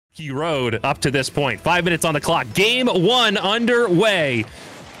road up to this point. 5 minutes on the clock. Game one underway.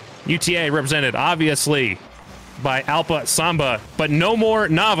 UTA represented, obviously, by Alpa Samba, but no more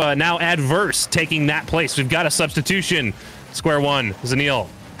Nava. Now Adverse taking that place. We've got a substitution. Square one, Zanil,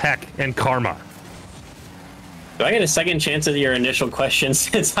 Heck, and Karma. Do I get a second chance at your initial question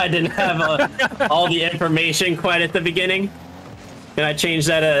since I didn't have all the information quite at the beginning? Can I change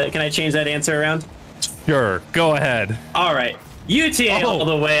that? Can I change that answer around? Sure, go ahead. All right, UTA all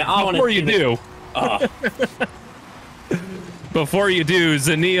the way. Before you do, before you do,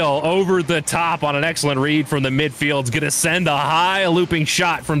 Zanil over the top on an excellent read from the midfield. Is going to send a high looping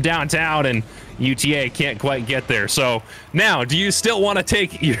shot from downtown, and UTA can't quite get there. So now, do you still want to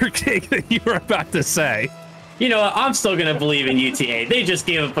take your take that you were about to say? You know what? I'm still going to believe in UTA. They just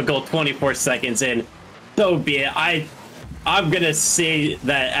gave up a goal 24 seconds in. So be it. I'm going to say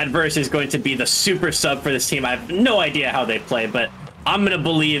that Adverse is going to be the super sub for this team. I have no idea how they play, but I'm going to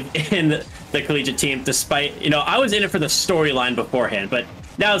believe in the collegiate team despite, you know, I was in it for the storyline beforehand, but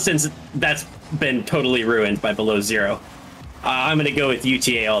now since that's been totally ruined by below zero, I'm going to go with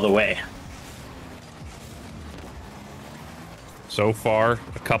UTA all the way. So far,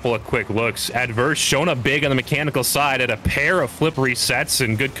 a couple of quick looks. Adverse shown up big on the mechanical side at a pair of flip resets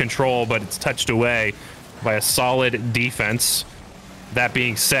and good control, but it's touched away by a solid defense. That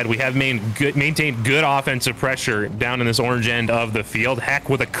being said, we have maintained good offensive pressure down in this orange end of the field. Heck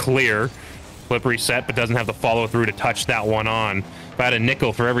with a clear flip reset, but doesn't have the follow through to touch that one on. About a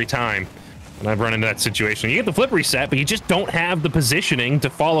nickel for every time. And I've run into that situation. You get the flip reset, but you just don't have the positioning to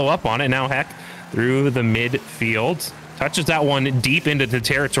follow up on it. Now Heck through the midfield. Touches that one deep into the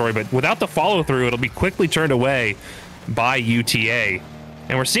territory, but without the follow through, it'll be quickly turned away by UTA.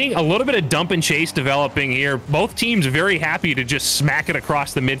 And we're seeing a little bit of dump and chase developing here. Both teams very happy to just smack it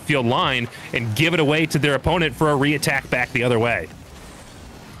across the midfield line and give it away to their opponent for a re-attack back the other way.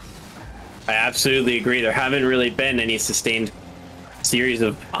 I absolutely agree. There haven't really been any sustained series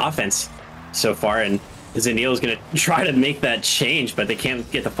of offense so far, and Zanil is going to try to make that change, but they can't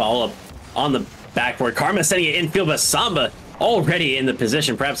get the follow-up on the backboard. Karma sending it infield, but Samba already in the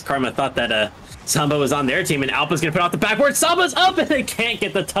position. Perhaps Karma thought that Samba was on their team, and Alpa's going to put out the backboard. Samba's up, and they can't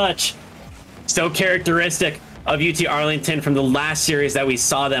get the touch. So characteristic of UT Arlington from the last series that we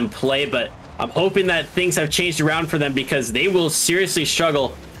saw them play, but I'm hoping that things have changed around for them because they will seriously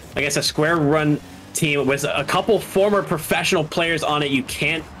struggle against a square run team with a couple former professional players on it. You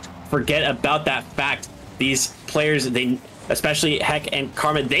can't forget about that fact. These players, they, especially Heck and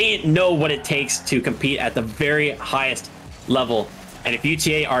Karma, they know what it takes to compete at the very highest level. And if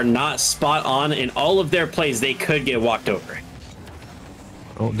UTA are not spot on in all of their plays, they could get walked over.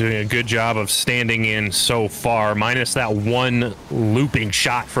 Well, doing a good job of standing in so far, minus that one looping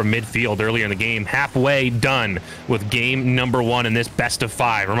shot from midfield earlier in the game. Halfway done with game number one in this best of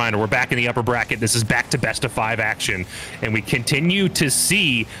five. Reminder, we're back in the upper bracket. This is back to best of five action. And we continue to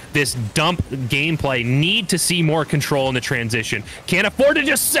see this dump gameplay, need to see more control in the transition. Can't afford to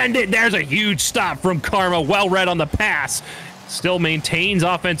just send it. There's a huge stop from Karma. Well read on the pass. Still maintains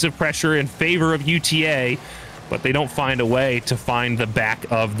offensive pressure in favor of UTA, but they don't find a way to find the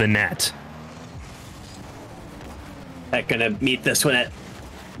back of the net. Heck gonna meet this one at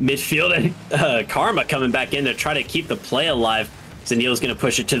midfield, and Karma coming back in to try to keep the play alive. Zanil's gonna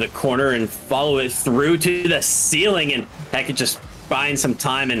push it to the corner and follow it through to the ceiling, and Heck could just find some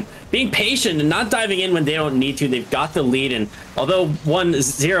time and being patient and not diving in when they don't need to. They've got the lead, and although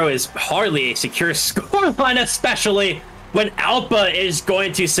 1-0 is hardly a secure scoreline, especially when Alpa is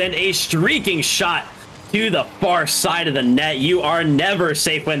going to send a streaking shot to the far side of the net. You are never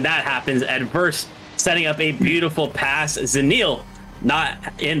safe when that happens. Adverse setting up a beautiful pass. Zanil not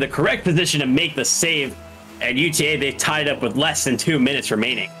in the correct position to make the save. And UTA, they tied up with less than 2 minutes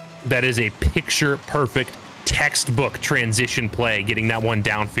remaining. That is a picture-perfect textbook transition play, getting that one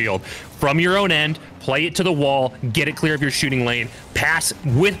downfield. From your own end, play it to the wall, get it clear of your shooting lane, pass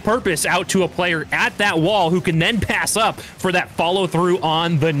with purpose out to a player at that wall who can then pass up for that follow-through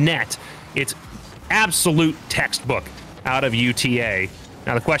on the net. It's absolute textbook out of UTA.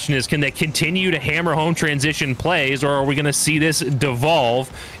 Now the question is, can they continue to hammer home transition plays, or are we going to see this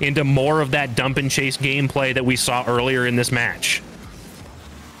devolve into more of that dump and chase gameplay that we saw earlier in this match?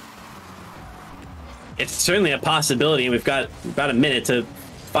 It's certainly a possibility, and we've got about a minute to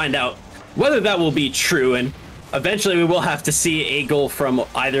find out whether that will be true, and eventually we will have to see a goal from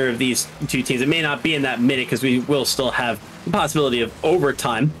either of these two teams. It may not be in that minute because we will still have the possibility of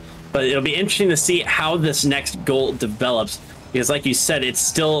overtime, but it'll be interesting to see how this next goal develops, because like you said, it's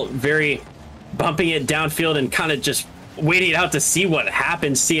still very bumping it downfield and kind of just waiting it out to see what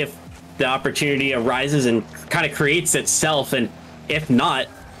happens, see if the opportunity arises and kind of creates itself, and if not,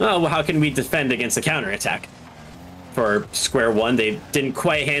 oh, well, how can we defend against the counterattack? For Square One, they didn't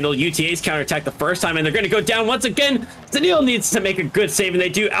quite handle UTA's counterattack the first time, and they're going to go down once again. Zanil needs to make a good save, and they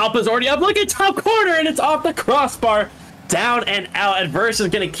do. Alpa's already up. Look at top corner, and it's off the crossbar. Down and out. Adverse is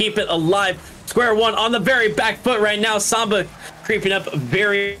going to keep it alive. Square One on the very back foot right now. Samba creeping up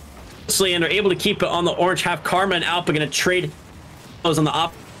very closely, and are able to keep it on the orange half. Karma and Alpa going to trade those on the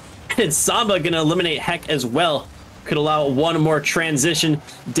op. And Samba going to eliminate Heck as well. Could allow one more transition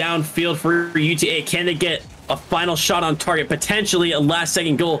downfield for UTA. Can they get a final shot on target? Potentially a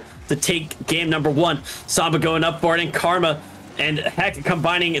last-second goal to take game number one. Samba going up for it, and Karma and Heck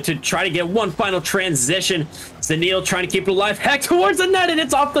combining to try to get one final transition. Zanil trying to keep it alive. Heck towards the net, and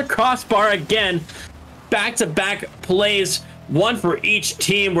it's off the crossbar again. Back-to-back plays, one for each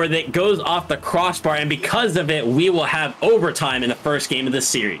team where it goes off the crossbar, and because of it, we will have overtime in the first game of the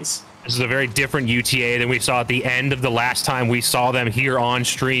series. This is a very different UTA than we saw at the end of the last time we saw them here on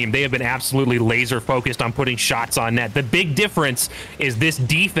stream. They have been absolutely laser focused on putting shots on net. The big difference is this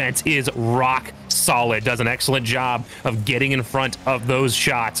defense is rock solid, does an excellent job of getting in front of those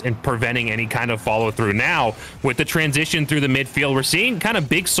shots and preventing any kind of follow through. Now, with the transition through the midfield, we're seeing kind of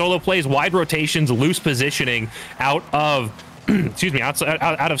big solo plays, wide rotations, loose positioning out of excuse me, out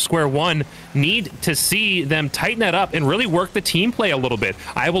of Square One. Need to see them tighten that up and really work the team play a little bit.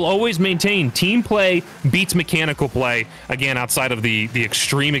 I will always maintain team play beats mechanical play. Again, outside of the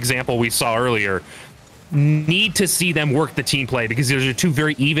extreme example we saw earlier, need to see them work the team play because those are two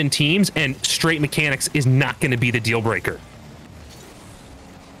very even teams, and straight mechanics is not going to be the deal breaker.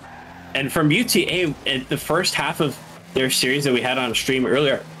 And from UTA, in the first half of their series that we had on stream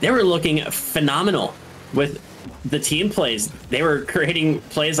earlier, they were looking phenomenal with the team plays. They were creating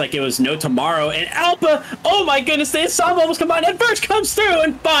plays like it was no tomorrow. And Alpa, oh my goodness, they saw almost combined. Adverse comes through,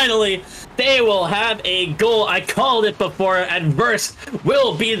 and finally they will have a goal. I called it before. Adverse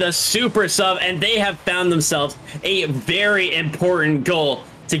will be the super sub, and they have found themselves a very important goal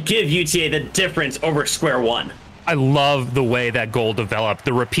to give UTA the difference over Square One. I love the way that goal developed.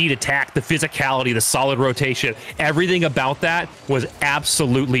 The repeat attack, the physicality, the solid rotation, everything about that was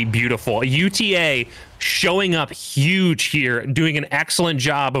absolutely beautiful. UTA showing up huge here, doing an excellent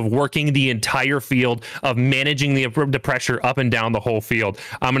job of working the entire field, of managing the pressure up and down the whole field.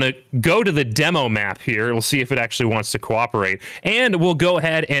 I'm going to go to the demo map here. We'll see if it actually wants to cooperate. And we'll go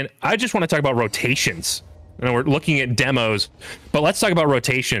ahead, and I just want to talk about rotations. And we're looking at demos, but let's talk about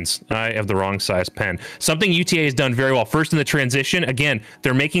rotations. I have the wrong size pen. Something UTA has done very well. First in the transition, again,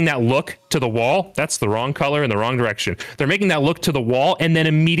 they're making that look to the wall. That's the wrong color in the wrong direction. They're making that look to the wall and then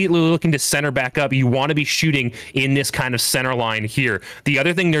immediately looking to center back up. You want to be shooting in this kind of center line here. The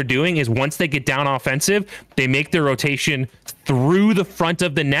other thing they're doing is once they get down offensive, they make their rotation through the front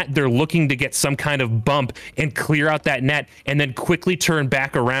of the net. They're looking to get some kind of bump and clear out that net and then quickly turn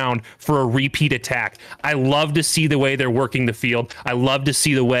back around for a repeat attack. I love to see the way they're working the field. I love to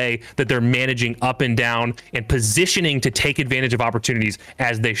see the way that they're managing up and down and positioning to take advantage of opportunities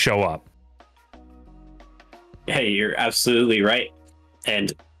as they show up. Hey, you're absolutely right.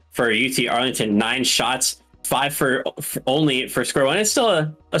 And for UT Arlington, 9 shots, 5 for only for Square One. It's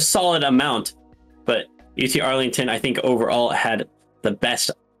still a solid amount, but UT Arlington, I think overall had the best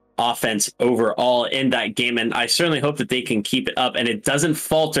offense overall in that game, and I certainly hope that they can keep it up and it doesn't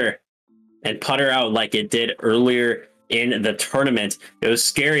falter and putter out like it did earlier in the tournament. It was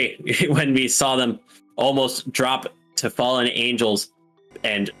scary when we saw them almost drop to Fallen Angels,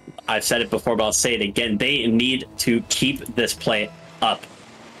 and I've said it before, but I'll say it again. They need to keep this play up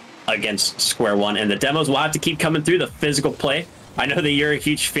against Square One, and the demos will have to keep coming through, the physical play. I know that you're a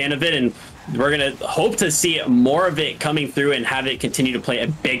huge fan of it, and we're going to hope to see more of it coming through and have it continue to play a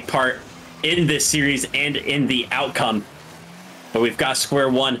big part in this series and in the outcome. But we've got Square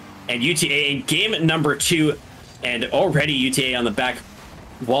One and UTA in game number 2, and already UTA on the back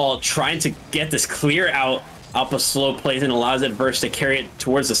wall trying to get this clear out. Alpa slow plays and allows Adverse to carry it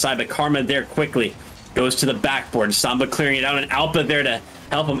towards the side, but Karma there quickly goes to the backboard. Samba clearing it out, and Alpa there to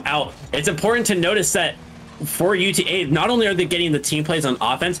help him out. It's important to notice that for UTA, not only are they getting the team plays on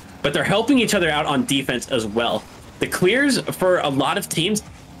offense, but they're helping each other out on defense as well. The clears for a lot of teams,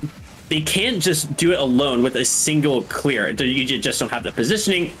 they can't just do it alone with a single clear. You just don't have the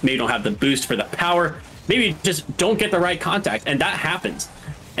positioning, maybe don't have the boost for the power, maybe you just don't get the right contact, and that happens.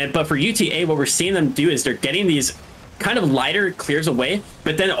 But for UTA, what we're seeing them do is they're getting these kind of lighter clears away,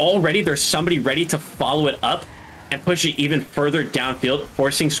 but then already there's somebody ready to follow it up and push it even further downfield,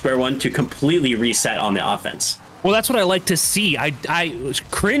 forcing Square One to completely reset on the offense. Well, that's what I like to see. I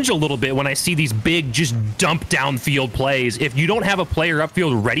cringe a little bit when I see these big, just dump downfield plays. If you don't have a player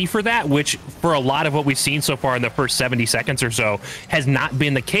upfield ready for that, which for a lot of what we've seen so far in the first 70 seconds or so has not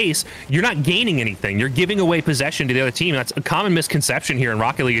been the case, you're not gaining anything. You're giving away possession to the other team. That's a common misconception here in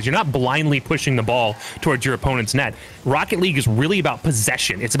Rocket League, is you're not blindly pushing the ball towards your opponent's net. Rocket League is really about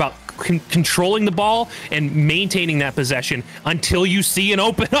possession. It's about controlling the ball and maintaining that possession until you see an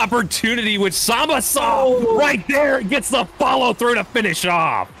open opportunity, which Samba saw right there, gets the follow through to finish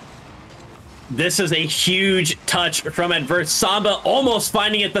off. This is a huge touch from Adverse. Samba almost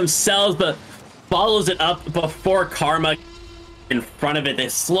finding it themselves, but follows it up before Karma in front of it. They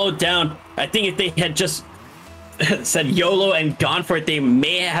slowed down. I think if they had just said YOLO and gone for it, they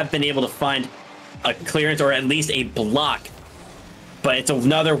may have been able to find a clearance or at least a block. But it's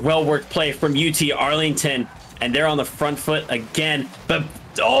another well-worked play from UT Arlington, and they're on the front foot again. But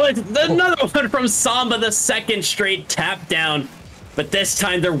it's another one from Samba, the second straight tap down. But this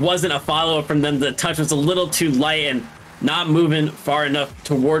time there wasn't a follow-up from them. The touch was a little too light and not moving far enough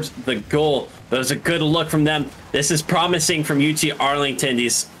towards the goal. But it was a good look from them. This is promising from UT Arlington.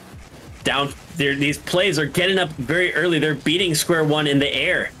 These plays are getting up very early. They're beating square one in the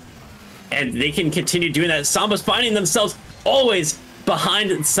air, and they can continue doing that. Samba's finding themselves always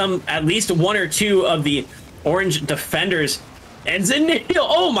behind at least one or two of the orange defenders. And Zenil,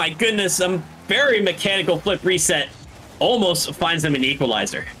 oh my goodness, some very mechanical flip reset almost finds them an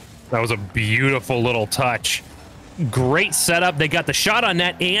equalizer. That was a beautiful little touch. Great setup. They got the shot on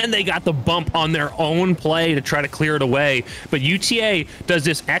net and they got the bump on their own play to try to clear it away. But UTA does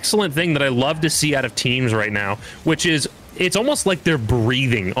this excellent thing that I love to see out of teams right now, which is it's almost like they're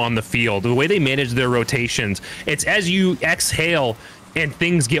breathing on the field. The way they manage their rotations, it's as you exhale and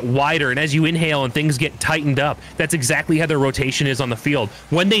things get wider, and as you inhale and things get tightened up. That's exactly how their rotation is on the field.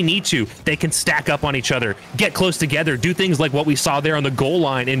 When they need to, they can stack up on each other, get close together, do things like what we saw there on the goal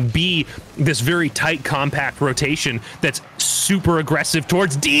line, and be this very tight, compact rotation that's super aggressive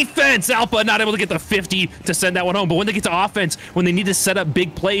towards defense. Alpha not able to get the 50 to send that one home, but when they get to offense, when they need to set up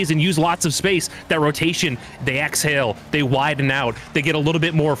big plays and use lots of space, that rotation, they exhale, they widen out, they get a little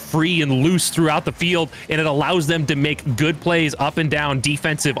bit more free and loose throughout the field, and it allows them to make good plays up and down,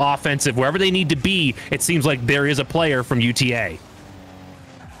 defensive, offensive, wherever they need to be. It seems like there is a player from UTA.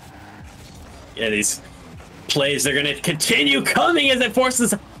 Yeah, these plays, they're going to continue coming as it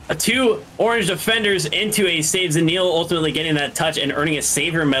forces two orange defenders into a save. Zenil ultimately getting that touch and earning a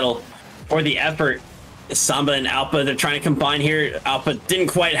savior medal for the effort. Samba and Alpha, they're trying to combine here. Alpha didn't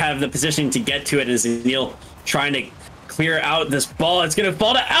quite have the positioning to get to it as Zenil trying to clear out this ball. It's going to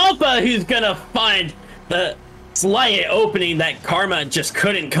fall to Alpha, who's going to find the slight opening that Karma just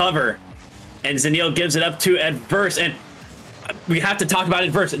couldn't cover. And Zenil gives it up to Adverse, and we have to talk about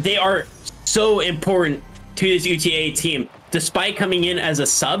Adverse. They are so important to this UTA team. Despite coming in as a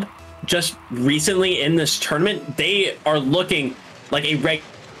sub just recently in this tournament, they are looking like a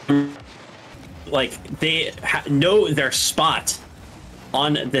they know their spot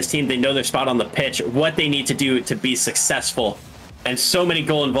on this team. They know their spot on the pitch, what they need to do to be successful. And so many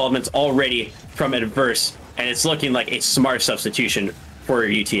goal involvements already from Adverse, and it's looking like a smart substitution for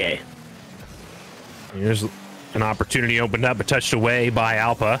UTA. Here's an opportunity opened up, but touched away by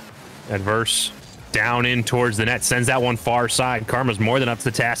Alpha. Adverse down in towards the net, sends that one far side. Karma's more than up to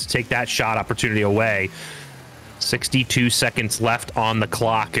the task to take that shot opportunity away. 62 seconds left on the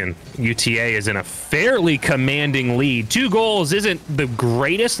clock, and UTA is in a fairly commanding lead. 2 goals isn't the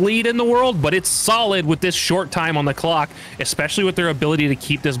greatest lead in the world, but it's solid with this short time on the clock, especially with their ability to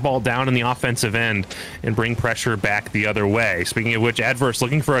keep this ball down in the offensive end and bring pressure back the other way. Speaking of which, Adverse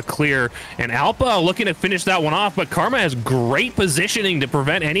looking for a clear, and Alpha looking to finish that one off, but Karma has great positioning to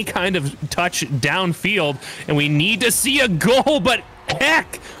prevent any kind of touch downfield, and we need to see a goal, but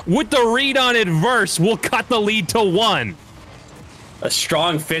heck, with the read on Adverse, we'll cut the lead to 1. A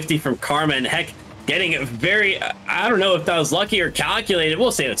strong 50 from Karma, and heck, getting a very, I don't know if that was lucky or calculated.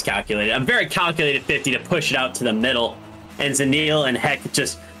 We'll say it's calculated. A very calculated 50 to push it out to the middle. And Zenil and Heck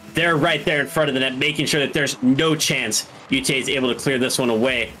just, they're right there in front of the net, making sure that there's no chance UTA is able to clear this one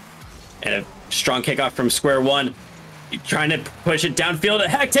away. And a strong kickoff from square one. Trying to push it downfield.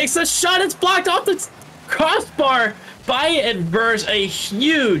 Heck takes the shot. It's blocked off the crossbar by Adverse. A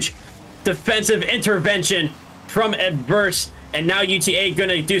huge defensive intervention from Adverse, and now UTA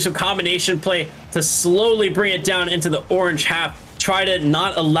gonna do some combination play to slowly bring it down into the orange half, try to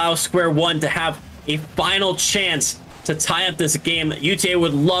not allow square one to have a final chance to tie up this game. UTA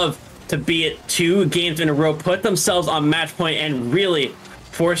would love to be at 2 games in a row, put themselves on match point, and really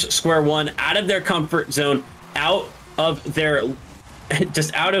force square one out of their comfort zone, out of their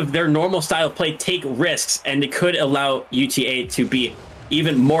just out of their normal style of play, take risks, and it could allow UTA to be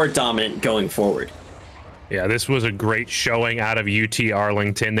even more dominant going forward. Yeah, this was a great showing out of UT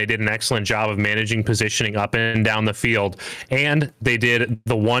Arlington. They did an excellent job of managing positioning up and down the field. And they did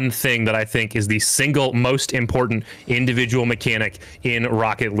the one thing that I think is the single most important individual mechanic in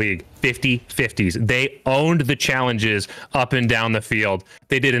Rocket League. 50-50s. They owned the challenges up and down the field.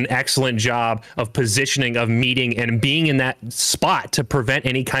 They did an excellent job of positioning, of meeting, and being in that spot to prevent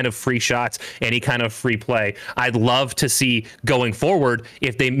any kind of free shots, any kind of free play. I'd love to see going forward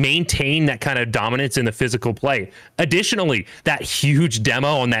if they maintain that kind of dominance in the physical play. Additionally, that huge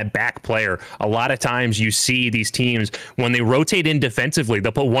demo on that back player. A lot of times you see these teams, when they rotate in defensively,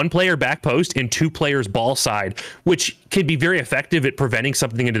 they'll put one player back post and two players ball side, which can be very effective at preventing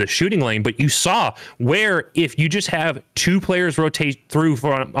something into the shooting lane. But you saw where if you just have two players rotate through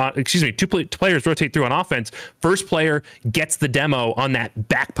players rotate through on offense, first player gets the demo on that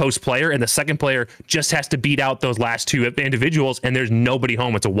back post player, and the second player just has to beat out those last two individuals, and there's nobody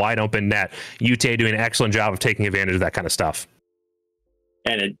home. It's a wide open net. UTA doing an excellent job of taking advantage of that kind of stuff.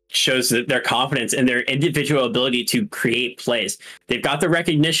 And it shows that their confidence in their individual ability to create plays. They've got the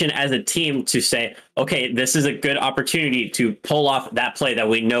recognition as a team to say, okay, this is a good opportunity to pull off that play that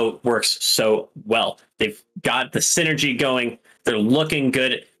we know works so well. They've got the synergy going. They're looking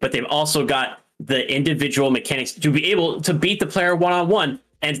good, but they've also got the individual mechanics to be able to beat the player one-on-one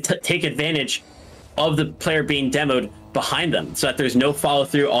and take advantage of the player being demoed behind them so that there's no follow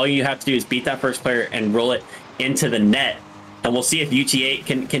through. All you have to do is beat that first player and roll it into the net. And we'll see if UTA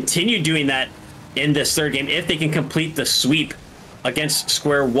can continue doing that in this third game, if they can complete the sweep against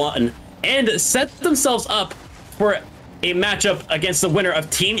Square One and set themselves up for a matchup against the winner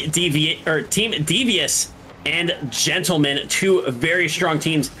of Team Devious and Gentlemen, two very strong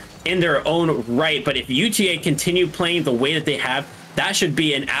teams in their own right. But if UTA continue playing the way that they have, that should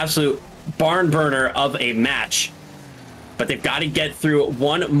be an absolute barn burner of a match. But they've got to get through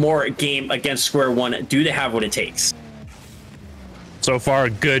one more game against Square One. Do they have what it takes? So far, a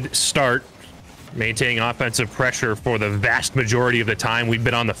good start, maintaining offensive pressure for the vast majority of the time we've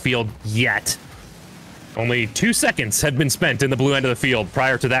been on the field yet. Only 2 seconds had been spent in the blue end of the field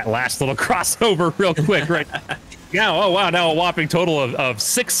prior to that last little crossover real quick, right? Yeah, oh wow, now a whopping total of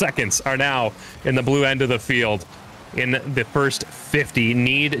 6 seconds are now in the blue end of the field. In the first 50,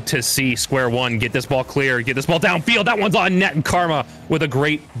 need to see Square One get this ball clear, get this ball downfield. That one's on net, and Karma with a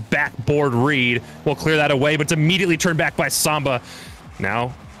great backboard read will clear that away, but it's immediately turned back by Samba.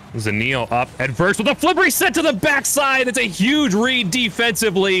 Now, Zanil up adverse with a flip reset to the backside. It's a huge read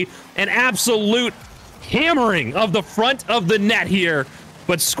defensively, an absolute hammering of the front of the net here.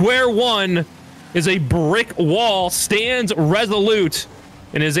 But Square One is a brick wall, stands resolute,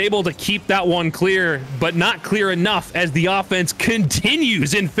 and is able to keep that one clear, but not clear enough as the offense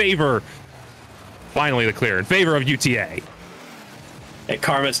continues in favor. Finally, the clear in favor of UTA. And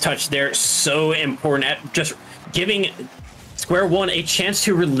Karma's touch there, so important at just giving Square One a chance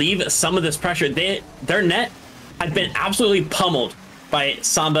to relieve some of this pressure. Their net had been absolutely pummeled by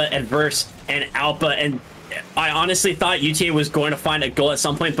Samba, Adverse, and Alpha, and I honestly thought UTA was going to find a goal at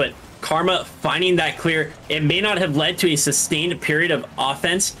some point, but Karma finding that clear, it may not have led to a sustained period of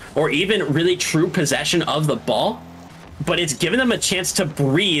offense or even really true possession of the ball, but it's given them a chance to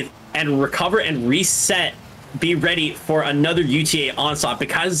breathe and recover and reset, be ready for another UTA onslaught,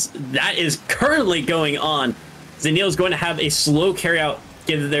 because that is currently going on. Zanil is going to have a slow carryout,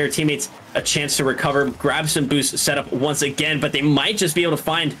 give their teammates a chance to recover, grab some boost setup once again, but they might just be able to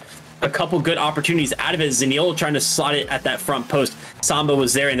find a couple good opportunities out of it. Zanil trying to slot it at that front post. Samba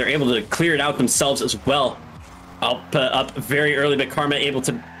was there, and they're able to clear it out themselves as well. Up very early, but Karma able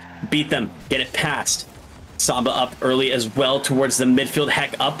to beat them, get it past. Samba up early as well towards the midfield.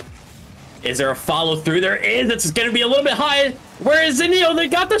 Heck up. Is there a follow through? There is. It's going to be a little bit high. Where is Zanil? They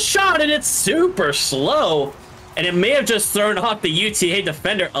got the shot, and it's super slow. And it may have just thrown off the UTA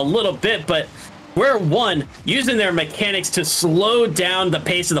defender a little bit, but Square One using their mechanics to slow down the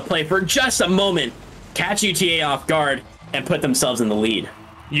pace of the play for just a moment, catch UTA off guard, and put themselves in the lead.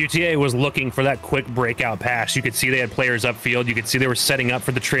 UTA was looking for that quick breakout pass. You could see they had players upfield. You could see they were setting up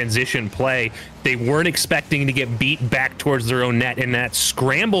for the transition play. They weren't expecting to get beat back towards their own net, and that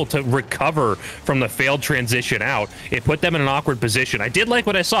scramble to recover from the failed transition out, it put them in an awkward position. I did like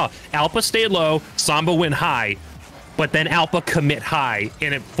what I saw. Alpha stayed low, Samba went high, but then Alpha commit high,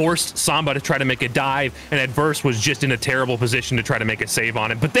 and it forced Samba to try to make a dive, and Adverse was just in a terrible position to try to make a save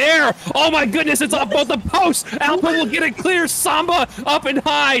on it. But there, oh my goodness, it's off both the posts. Alpha will get it clear, Samba up and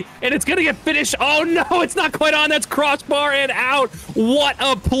high, and it's gonna get finished. Oh no, it's not quite on. That's crossbar and out. What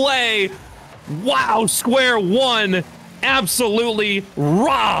a play. Wow, Square One absolutely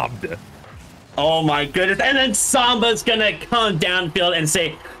robbed. Oh my goodness. And then Samba's gonna come downfield and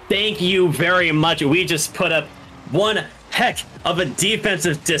say, thank you very much. We just put up one heck of a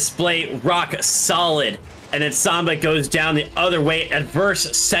defensive display, rock solid. And then Samba goes down the other way,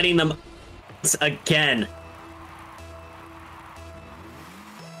 adverse setting them again.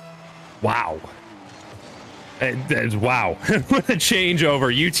 Wow. Wow. What a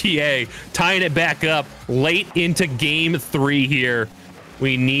changeover. UTA tying it back up late into game 3 here.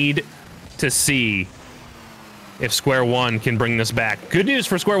 We need to see if Square One can bring this back. Good news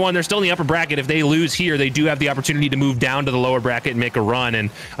for Square One, they're still in the upper bracket. If they lose here, they do have the opportunity to move down to the lower bracket and make a run, and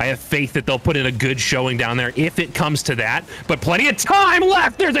I have faith that they'll put in a good showing down there if it comes to that. But plenty of time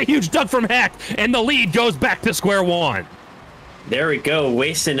left. There's a huge dunk from Heck, and the lead goes back to Square One. There we go,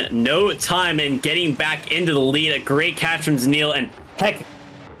 wasting no time and getting back into the lead. A great catch from Zanil, and Heck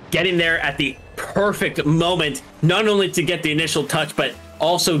getting there at the perfect moment, not only to get the initial touch, but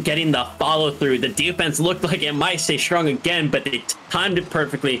also getting the follow through. The defense looked like it might stay strong again, but they timed it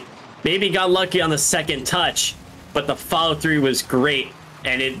perfectly. Maybe got lucky on the second touch, but the follow through was great.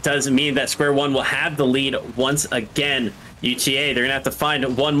 And it does mean that Square One will have the lead once again. UTA, they're gonna have to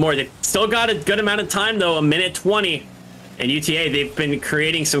find one more. They've still got a good amount of time though, a minute 20. And UTA, they've been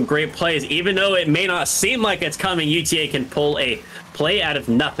creating some great plays. Even though it may not seem like it's coming, UTA can pull a play out of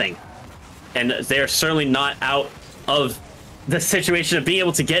nothing. And they're certainly not out of the situation of being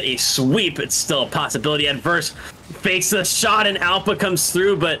able to get a sweep. It's still a possibility. Adverse fakes the shot and Alpha comes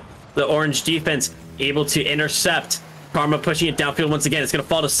through, but the orange defense able to intercept. Karma pushing it downfield once again. It's going to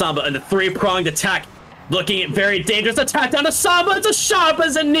fall to Samba, and the three-pronged attack looking at very dangerous. Attack down to Samba. It's a shot, but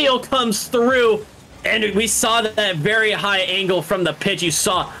Zanil comes through. And we saw that very high angle from the pitch. You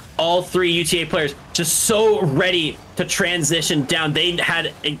saw all three UTA players just so ready to transition down. They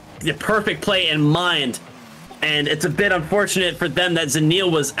had the perfect play in mind. And it's a bit unfortunate for them that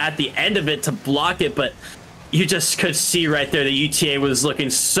Zanil was at the end of it to block it, but you just could see right there that UTA was looking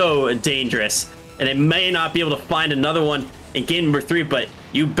so dangerous. And it may not be able to find another one in game number 3, but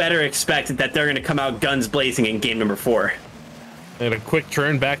you better expect that they're going to come out guns blazing in game number 4. And a quick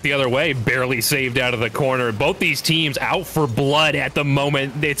turn back the other way, barely saved out of the corner. Both these teams out for blood at the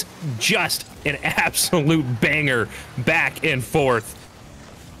moment. It's just an absolute banger back and forth.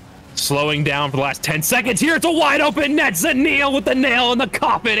 Slowing down for the last 10 seconds here. It's a wide open net. Zanil with the nail in the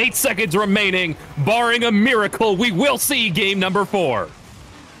coffin. 8 seconds remaining. Barring a miracle, we will see game number 4.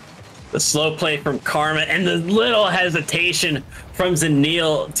 The slow play from Karma and the little hesitation from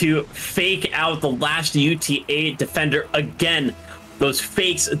Zanil to fake out the last UTA defender again. Those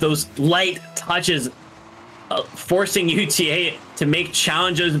fakes, those light touches, forcing UTA to make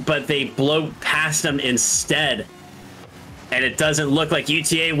challenges, but they blow past them instead. And it doesn't look like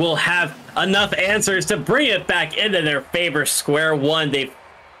UTA will have enough answers to bring it back into their favor. Square One, they've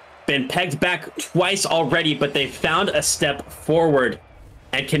been pegged back twice already, but they found a step forward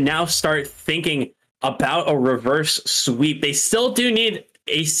and can now start thinking about a reverse sweep. They still do need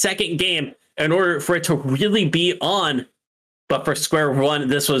a second game in order for it to really be on. But for Square One,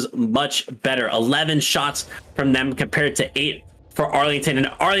 this was much better. 11 shots from them compared to 8 for Arlington.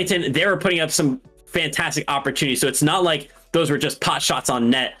 And Arlington, they were putting up some fantastic opportunities. So it's not like those were just pot shots on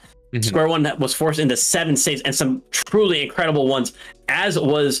net. Square One that was forced into 7 saves and some truly incredible ones, as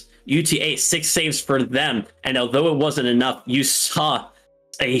was UTA, 6 saves for them. And although it wasn't enough, you saw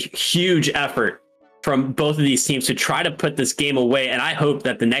a huge effort from both of these teams to try to put this game away. And I hope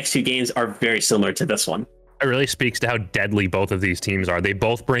that the next 2 games are very similar to this one. It really speaks to how deadly both of these teams are. They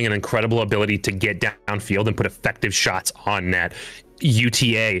both bring an incredible ability to get downfield and put effective shots on net.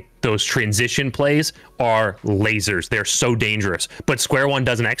 UTA, those transition plays are lasers. They're so dangerous. But Square One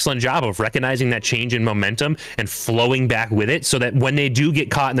does an excellent job of recognizing that change in momentum and flowing back with it so that when they do get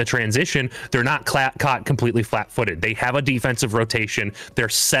caught in the transition, they're not caught completely flat-footed. They have a defensive rotation. They're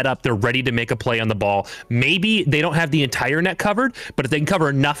set up. They're ready to make a play on the ball. Maybe they don't have the entire net covered, but if they can cover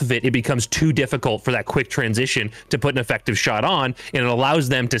enough of it, it becomes too difficult for that quick transition to put an effective shot on, and it allows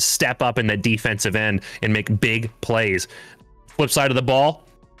them to step up in the defensive end and make big plays. Flip side of the ball,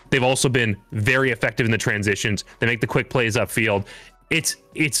 they've also been very effective in the transitions. They make the quick plays upfield. It's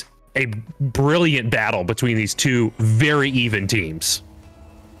a brilliant battle between these two very even teams.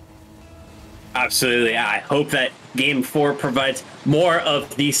 Absolutely. I hope that game 4 provides more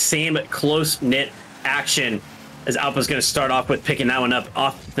of the same close-knit action, as Alpha's going to start off with picking that one up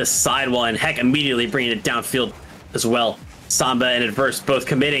off the sidewall, and Heck immediately bringing it downfield as well. Samba and Adverse both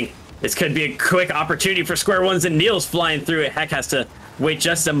committing. This could be a quick opportunity for Square Ones, and Neil's flying through it. Heck has to wait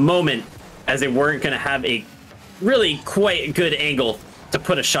just a moment, as they weren't going to have a really quite good angle to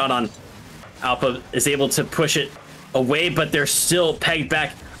put a shot on. Alpha is able to push it away, but they're still pegged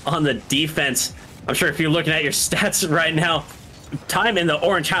back on the defense. I'm sure if you're looking at your stats right now, time in the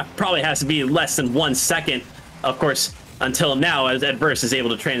orange half probably has to be less than 1 second, of course, until now, as Adverse is able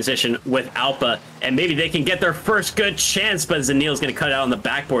to transition with Alpa, and maybe they can get their first good chance, but Zanil's going to cut out on the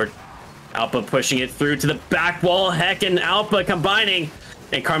backboard. Alpa pushing it through to the back wall. Heck and Alpa combining,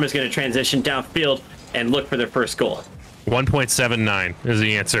 and Karma's going to transition downfield and look for their first goal. 1.79 is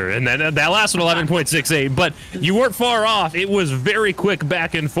the answer, and then that last one 11.68, but you weren't far off. It was very quick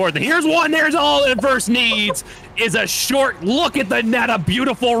back and forth. And here's one. There's all Adverse needs is a short look at the net, a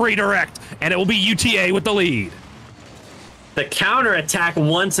beautiful redirect, and it will be UTA with the lead. The counter attack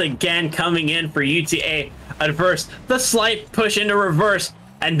once again coming in for UTA. Adverse, the slight push into reverse,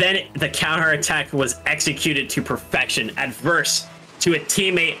 and then the counter attack was executed to perfection. Adverse to a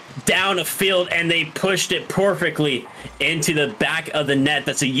teammate downfield, and they pushed it perfectly into the back of the net.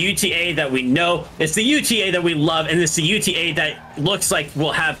 That's a UTA that we know. It's the UTA that we love, and it's the UTA that looks like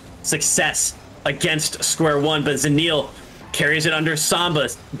will have success against Square One. But Zanil carries it under Samba,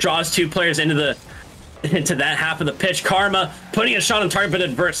 draws 2 players into that half of the pitch. Karma putting a shot on target, but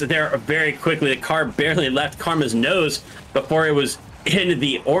Adverse there very quickly. The car barely left Karma's nose before it was into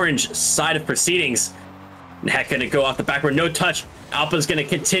the orange side of proceedings. Heck, gonna go off the backward, no touch. Alpa's gonna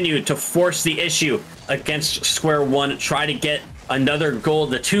continue to force the issue against Square One, try to get another goal.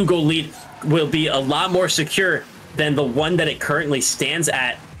 The 2-goal lead will be a lot more secure than the one that it currently stands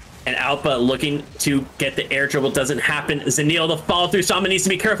at. And Alpa looking to get the air dribble, doesn't happen. Zanil, the follow through. Sama needs to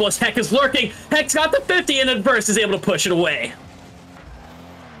be careful as Heck is lurking. Heck's got the 50, and Adverse is able to push it away.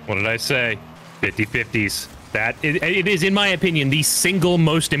 What did I say? 50-50s. It is, in my opinion, the single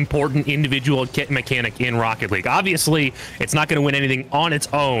most important individual mechanic in Rocket League. Obviously, it's not going to win anything on its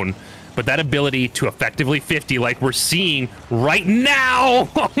own, but that ability to effectively 50, like we're seeing right now,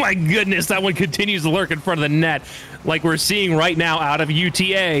 oh my goodness, that one continues to lurk in front of the net, like we're seeing right now out of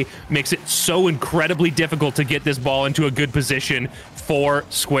UTA, makes it so incredibly difficult to get this ball into a good position for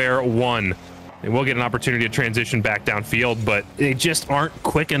Square One. They will get an opportunity to transition back downfield, but they just aren't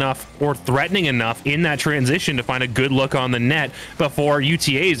quick enough or threatening enough in that transition to find a good look on the net before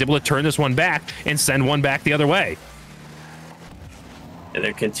UTA is able to turn this one back and send one back the other way. And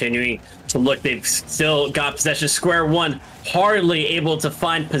they're continuing to look. They've still got possession. Square One hardly able to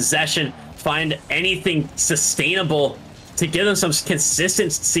find possession, find anything sustainable to give them some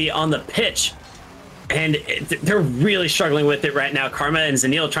consistency on the pitch. And they're really struggling with it right now. Karma and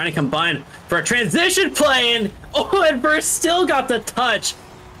Zanil trying to combine for a transition play, and Adverse still got the touch,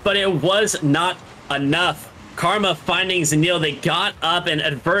 but it was not enough. Karma finding Zanil, they got up, and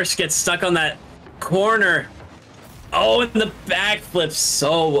Adverse gets stuck on that corner. Oh, and the backflip,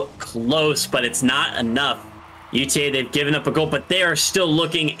 so close, but it's not enough. UTA, they've given up a goal, but they are still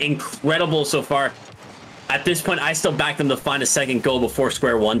looking incredible so far. At this point, I still back them to find a second goal before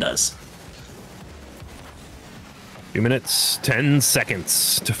Square One does. 2 minutes, 10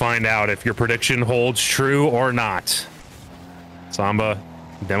 seconds to find out if your prediction holds true or not. Samba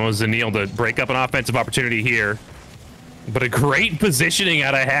demos Zanil to break up an offensive opportunity here. But a great positioning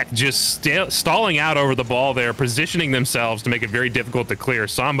out of Heck, just stalling out over the ball there, positioning themselves to make it very difficult to clear.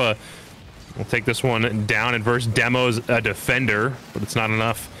 Samba will take this one down. Adverse demos a defender, but it's not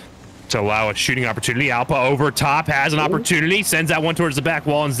enough to allow a shooting opportunity. Alpa over top has an opportunity, sends that one towards the back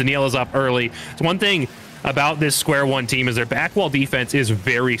wall, and Zanil is up early. It's one thing about this Square One team is their back wall defense is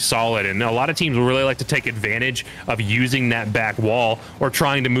very solid, and a lot of teams will really like to take advantage of using that back wall or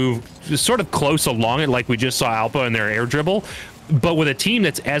trying to move sort of close along it, like we just saw Alpa in their air dribble. But with a team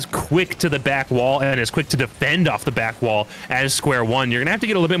that's as quick to the back wall and as quick to defend off the back wall as Square One, you're gonna have to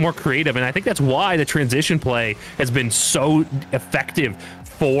get a little bit more creative, and I think that's why the transition play has been so effective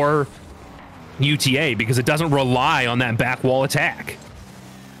for UTA, because it doesn't rely on that back wall attack.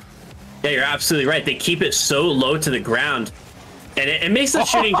 Yeah, you're absolutely right. They keep it so low to the ground, and it makes the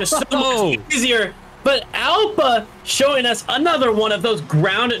shooting just so much easier. But Alpa showing us another one of those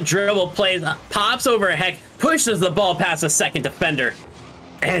ground dribble plays, pops over Heck, pushes the ball past the second defender,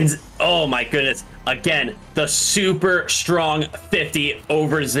 and oh my goodness, again, the super strong 50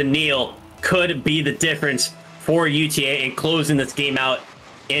 over Zanil could be the difference for UTA in closing this game out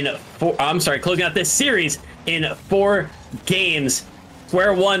in closing out this series in 4 games.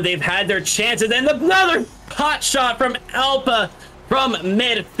 Square One, they've had their chances, and another pot shot from Alpa from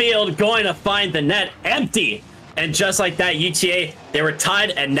midfield, going to find the net empty. And just like that, UTA, they were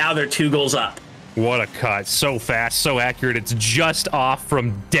tied, and now they're 2 goals up. What a cut. So fast, so accurate. It's just off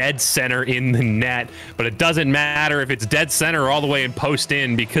from dead center in the net. But it doesn't matter if it's dead center or all the way in post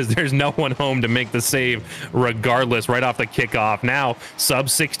in, because there's no one home to make the save regardless right off the kickoff. Now, sub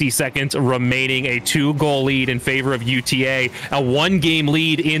 60 seconds remaining, a 2-goal lead in favor of UTA. A 1-game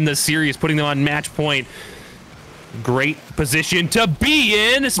lead in the series, putting them on match point. Great position to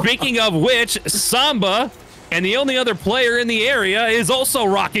be in. Speaking of which, Samba, and the only other player in the area, is also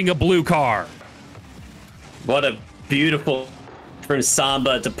rocking a blue car. What a beautiful from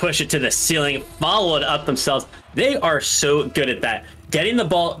Samba to push it to the ceiling, follow it up themselves. They are so good at that. Getting the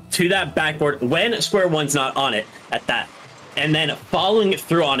ball to that backboard when square one's not on it at that. And then following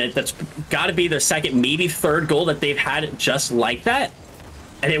through on it. That's got to be their second, maybe third goal that they've had just like that.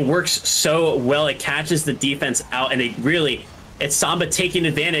 And it works so well. It catches the defense out, and they really, it's Samba taking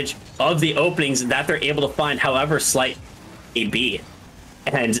advantage of the openings that they're able to find, however slight they be.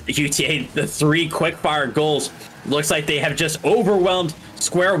 And UTA, the 3 quick-fire goals, looks like they have just overwhelmed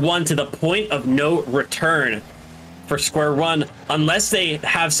Square One to the point of no return for Square One. Unless they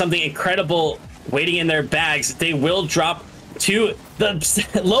have something incredible waiting in their bags, they will drop to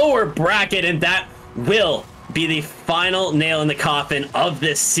the lower bracket, and that will be the final nail in the coffin of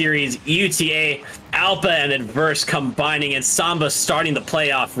this series. UTA, Alpha, and Adverse combining, and Samba starting the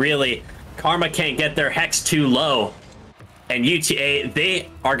playoff, really. Karma can't get their hex too low. And UTA, they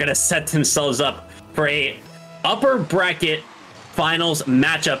are going to set themselves up for a upper bracket finals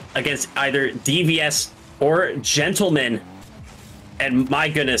matchup against either DVS or Gentlemen. And my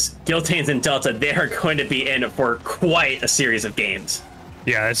goodness, Giltanes and Delta, they are going to be in for quite a series of games.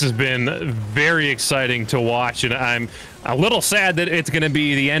 Yeah, this has been very exciting to watch, and I'm a little sad that it's going to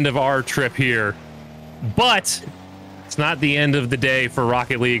be the end of our trip here. But it's not the end of the day for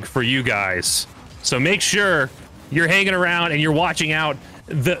Rocket League for you guys. So make sure you're hanging around and you're watching out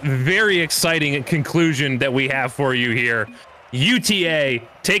the very exciting conclusion that we have for you here. UTA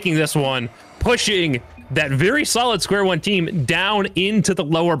taking this one, pushing that very solid Square One team down into the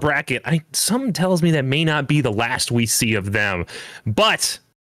lower bracket. Something tells me that may not be the last we see of them, but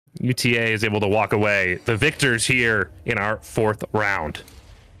UTA is able to walk away the victors here in our 4th round.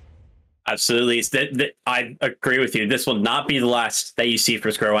 Absolutely. I agree with you. This will not be the last that you see for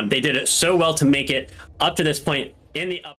Square One. They did it so well to make it up to this point in the